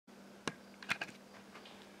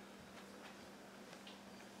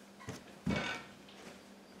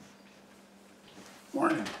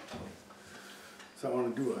Morning. So I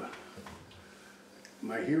want to do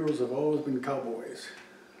My Heroes Have Always Been Cowboys.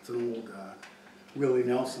 It's an old Willie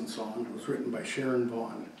Nelson song. It was written by Sharon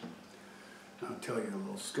Vaughn. I'll tell you a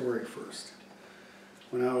little story first.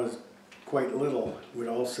 When I was quite little, we'd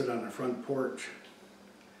all sit on the front porch,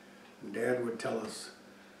 and Dad would tell us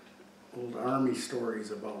old Army stories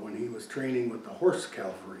about when he was training with the horse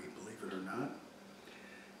cavalry, believe it or not.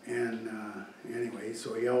 And anyway,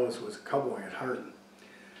 so he always was a cowboy at heart.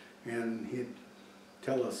 And he'd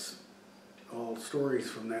tell us all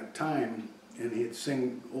stories from that time, and he'd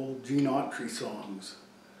sing old Gene Autry songs.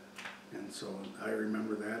 And so I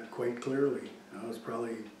remember that quite clearly. I was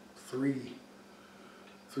probably three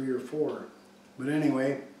or four. But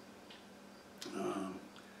anyway,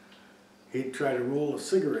 he'd try to roll a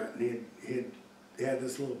cigarette, and he'd had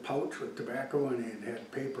this little pouch with tobacco, and he'd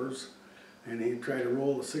had papers, and he'd try to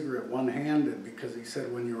roll a cigarette one-handed, because he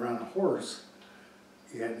said when you were on a horse,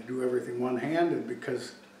 you had to do everything one-handed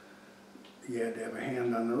because you had to have a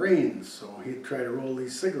hand on the reins. So he'd try to roll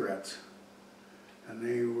these cigarettes, and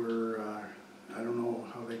they were, I don't know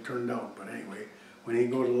how they turned out, but anyway, when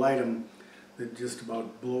he'd go to light them, they'd just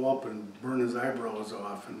about blow up and burn his eyebrows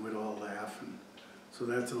off, and we'd all laugh. And so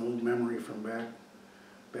that's an old memory from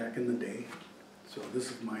back in the day. So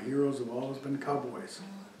this is My Heroes Have Always Been Cowboys.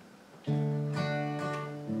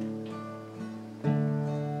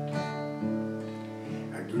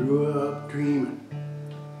 I grew up dreaming,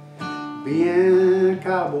 being a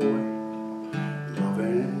cowboy,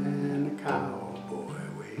 loving the cowboy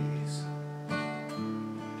ways,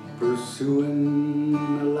 pursuing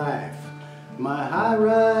the life, my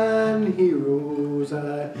high-riding heroes.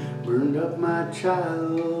 I burned up my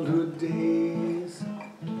childhood days,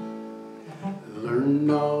 learned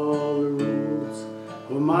all the rules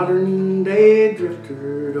of a modern-day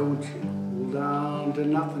drifter. Don't you hold on to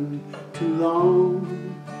nothing too long.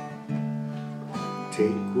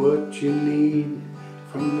 Take what you need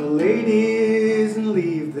from the ladies and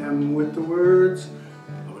leave them with the words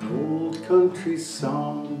of an old country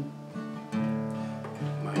song.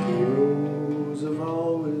 My heroes have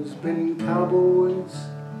always been cowboys,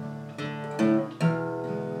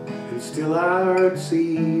 and still are, it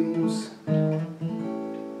seems,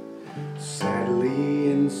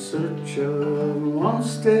 sadly in search of one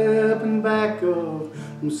step in back of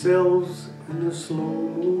themselves and their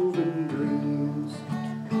slow-moving dreams.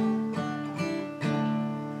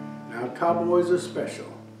 Now cowboys are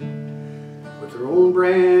special, with their own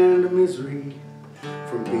brand of misery,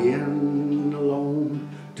 from being alone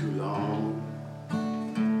too long.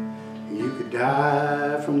 You could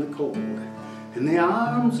die from the cold in the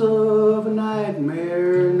arms of a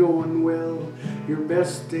nightmare, knowing well your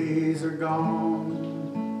best days are gone.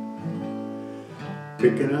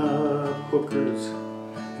 Picking up hookers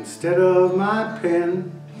instead of my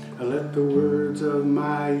pen, I let the words of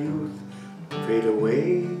my youth fade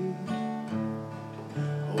away.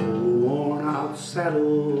 Old worn out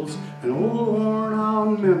saddles and old worn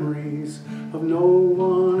out memories of no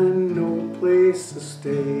one and no place to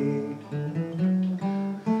stay.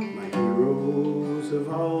 My heroes have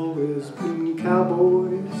always been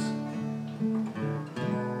cowboys,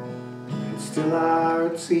 and still are,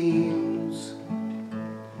 it seems,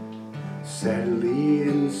 sadly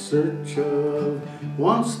in search of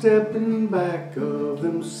one step in back of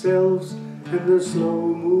themselves and their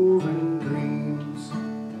slow-moving dreams.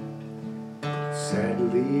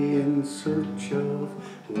 Sadly in search of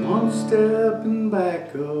one step in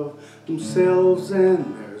back of themselves and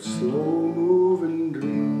their slow-moving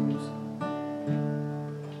dreams.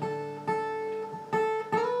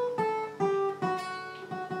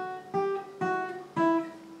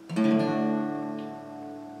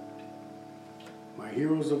 My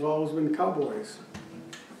Heroes Have Always Been Cowboys,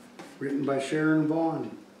 written by Sharon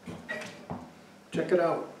Vaughn. Check it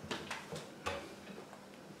out.